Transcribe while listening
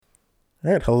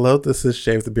All right, hello. This is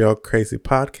Shave the Beal Crazy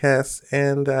Podcast,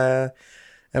 and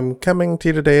I'm coming to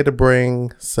you today to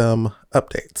bring some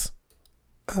updates.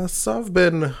 So I've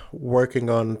been working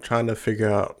on trying to figure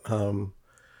out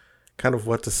kind of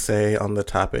what to say on the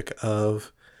topic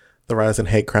of the rise in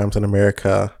hate crimes in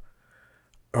America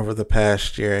over the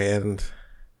past year, and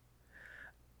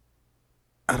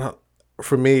I don't.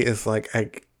 For me, it's like I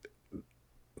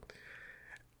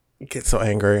get so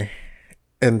angry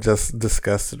and just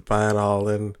disgusted by it all,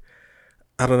 and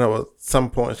I don't know, at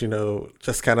some points,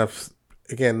 just kind of,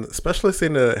 again, especially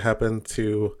seeing it happen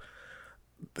to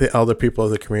the elder people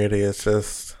of the community, it's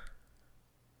just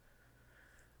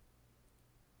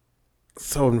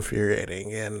so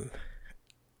infuriating. And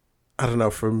I don't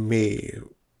know, for me,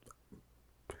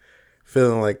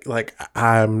 feeling like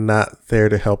I'm not there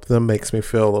to help them makes me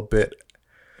feel a bit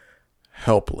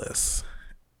helpless.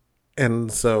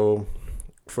 And so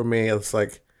for me, it's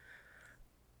like,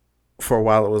 for a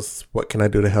while it was, what can I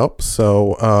do to help?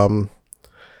 So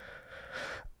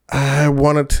I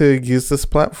wanted to use this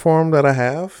platform that I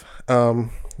have,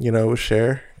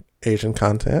 share Asian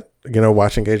content,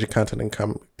 watching Asian content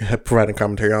and providing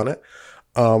commentary on it.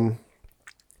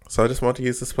 So I just want to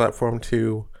use this platform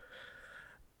to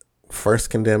first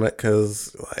condemn it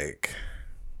because,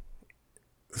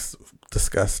 it's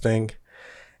disgusting.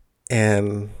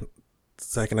 And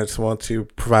second, I just want to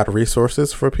provide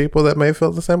resources for people that may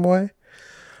feel the same way.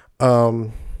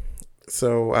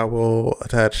 So I will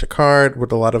attach a card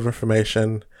with a lot of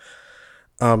information,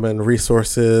 and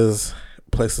resources,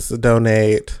 places to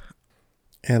donate,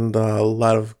 and a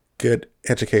lot of good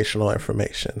educational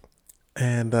information.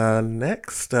 And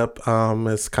next up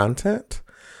is content.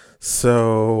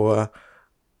 So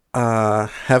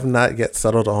have not yet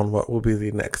settled on what will be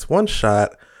the next one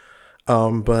shot.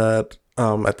 But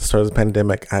at the start of the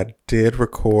pandemic, I did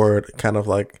record kind of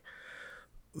like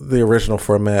the original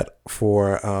format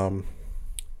for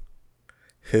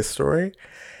his story.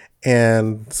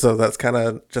 And so that's kind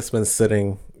of just been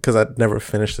sitting because I'd never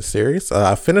finished the series.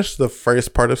 I finished the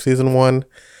first part of season 1.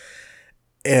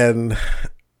 And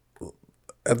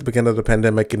at the beginning of the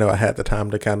pandemic, I had the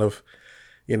time to kind of,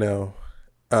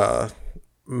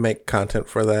 make content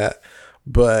for that.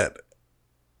 But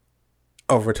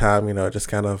over time, it just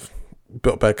kind of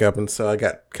built back up. And so I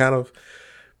got kind of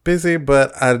busy,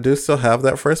 but I do still have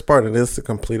that first part. It is the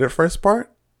completed first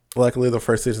part. Luckily, the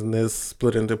first season is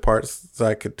split into parts, so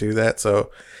I could do that. So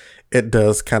it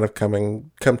does kind of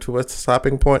come to a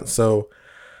stopping point. So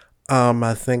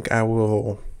I think I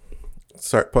will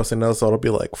start posting those. So it'll be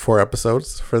like 4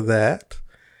 episodes for that.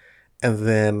 And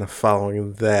then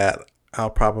following that, I'll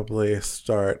probably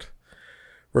start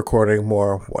recording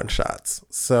more one-shots.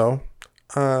 So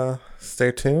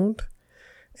stay tuned,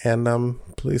 and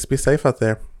please be safe out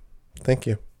there. Thank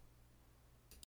you.